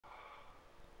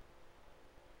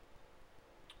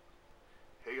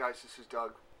guys, this is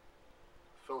Doug,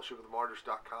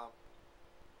 fellowshipofthemartyrs.com.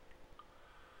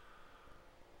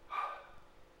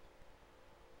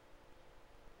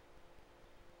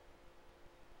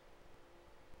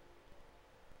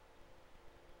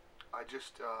 I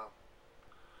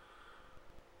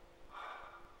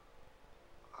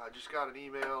just got an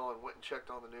email and went and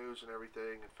checked on the news and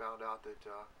everything and found out that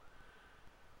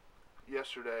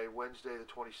yesterday, Wednesday the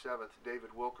 27th,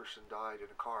 David Wilkerson died in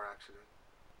a car accident.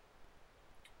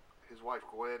 His wife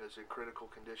Gwen is in critical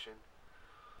condition.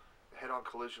 A head-on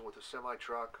collision with a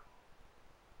semi-truck.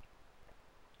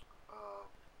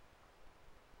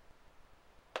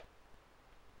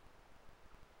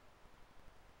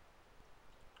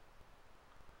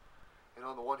 And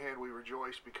on the one hand, we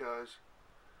rejoice because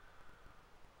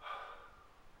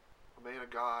a man of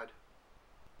God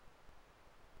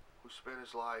who spent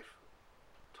his life,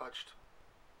 touched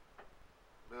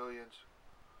millions,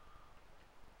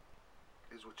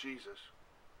 is with Jesus,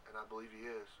 and I believe he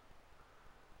is.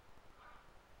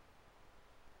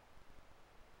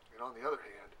 And on the other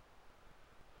hand,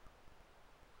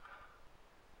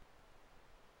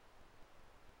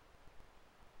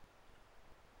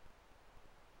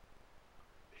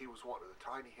 he was one of the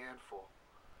tiny handful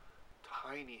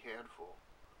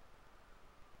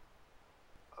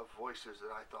of voices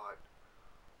that I thought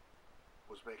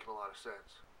was making a lot of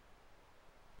sense.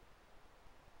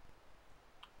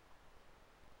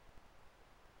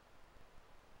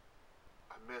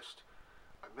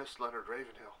 I missed Leonard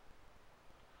Ravenhill.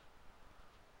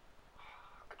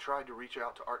 I tried to reach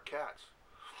out to Art Katz,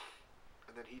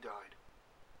 and then he died.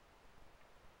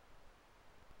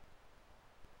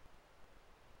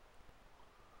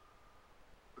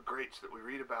 The greats that we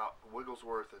read about,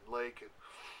 Wigglesworth and Lake,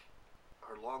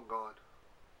 are long gone.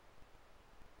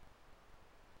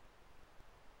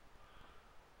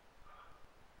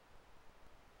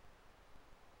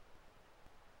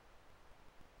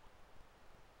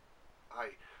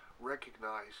 I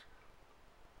recognize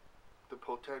the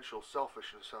potential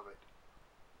selfishness of it.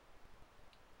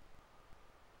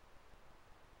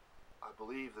 I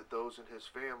believe that those in his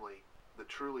family that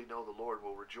truly know the Lord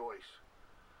will rejoice.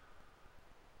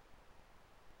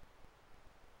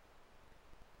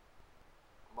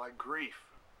 My grief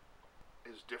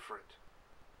is different.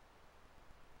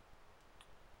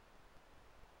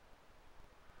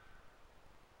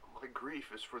 My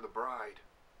grief is for the bride.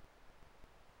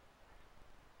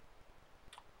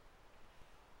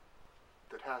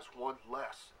 That has one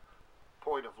less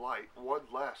point of light, one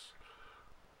less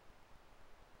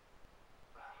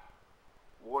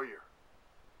warrior.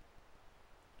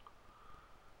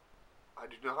 I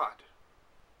do not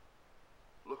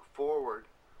look forward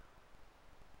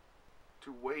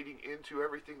to wading into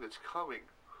everything that's coming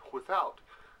without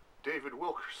David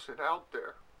Wilkerson out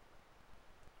there.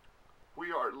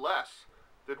 We are less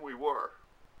than we were.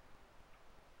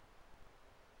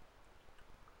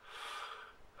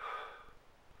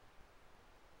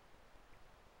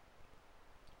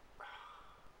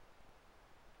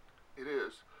 It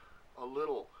is a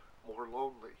little more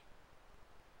lonely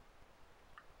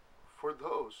for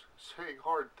those saying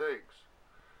hard things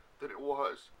than it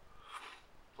was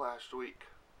last week.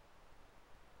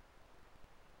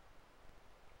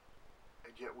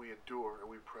 And yet we endure and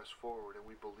we press forward and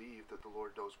we believe that the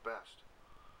Lord knows best.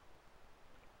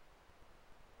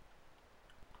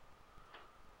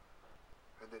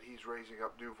 And that he's raising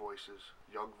up new voices,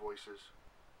 young voices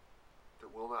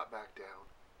that will not back down.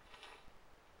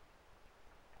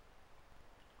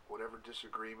 Whatever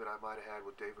disagreement I might have had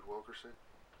with David Wilkerson,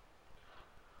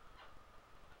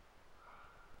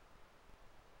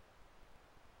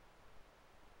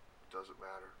 doesn't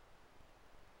matter.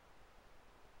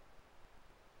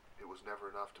 It was never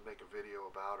enough to make a video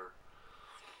about her,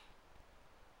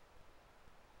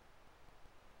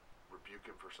 rebuke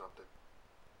him for something.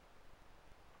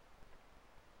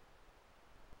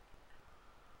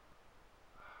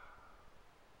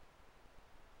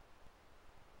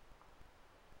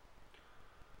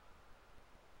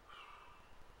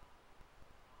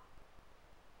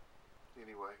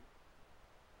 Anyway,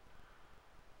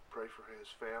 pray for his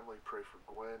family, pray for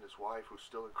Gwen, his wife, who's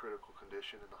still in critical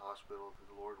condition in the hospital, that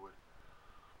the Lord would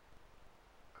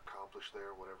accomplish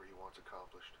there whatever he wants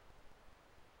accomplished.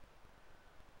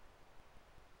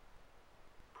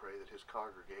 Pray that his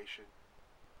congregation,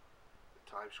 the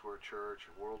Times Square Church,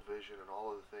 and World Vision, and all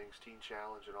of the things, Teen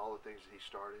Challenge, and all the things that he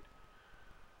started,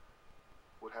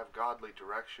 would have godly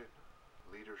direction,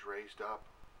 leaders raised up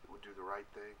that would do the right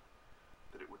thing,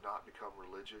 that it would not become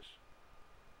religious,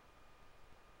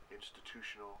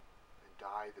 institutional, and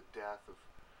die the death of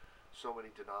so many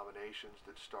denominations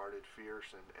that started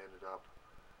fierce and ended up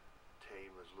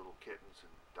tame as little kittens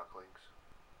and ducklings.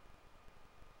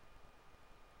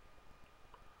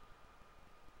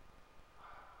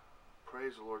 Pray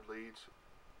as the Lord leads.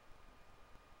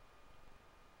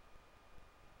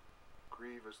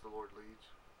 Grieve as the Lord leads.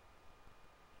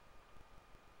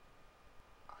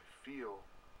 I feel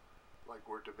like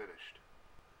we're diminished.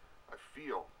 I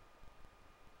feel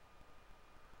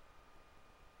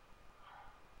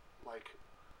like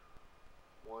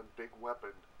one big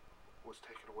weapon was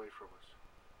taken away from us.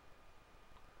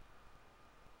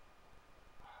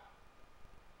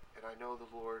 And I know the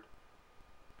Lord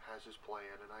has his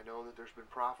plan, and I know that there's been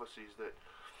prophecies that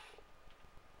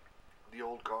the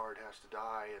old guard has to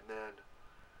die, and then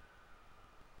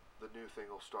the new thing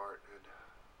will start, and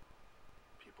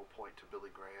people point to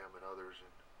Billy Graham and others,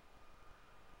 and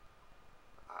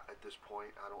at this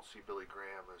point I don't see Billy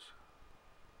Graham as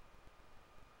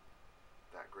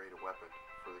that great a weapon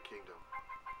for the kingdom.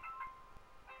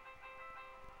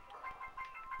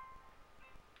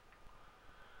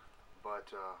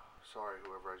 But sorry,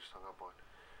 whoever I just hung up on.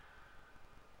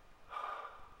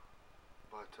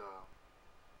 But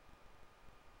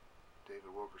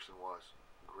David Wilkerson was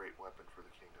a great weapon for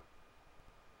the kingdom.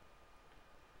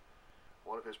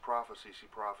 One of his prophecies, he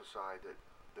prophesied that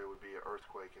there would be an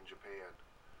earthquake in Japan,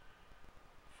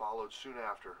 followed soon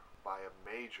after by a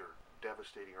major,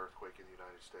 devastating earthquake in the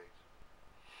United States.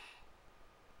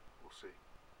 We'll see.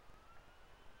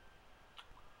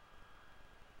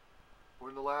 We're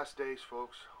in the last days,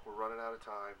 folks. We're running out of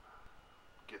time.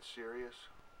 Get serious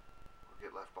or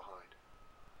get left behind.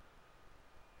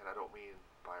 And I don't mean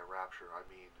by a rapture, I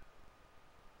mean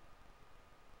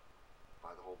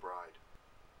by the whole bride.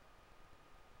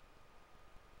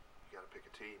 You gotta pick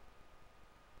a team.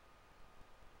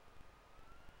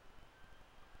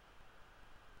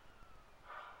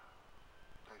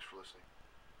 Thanks for listening.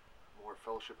 More at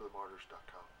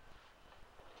fellowshipofthemartyrs.com.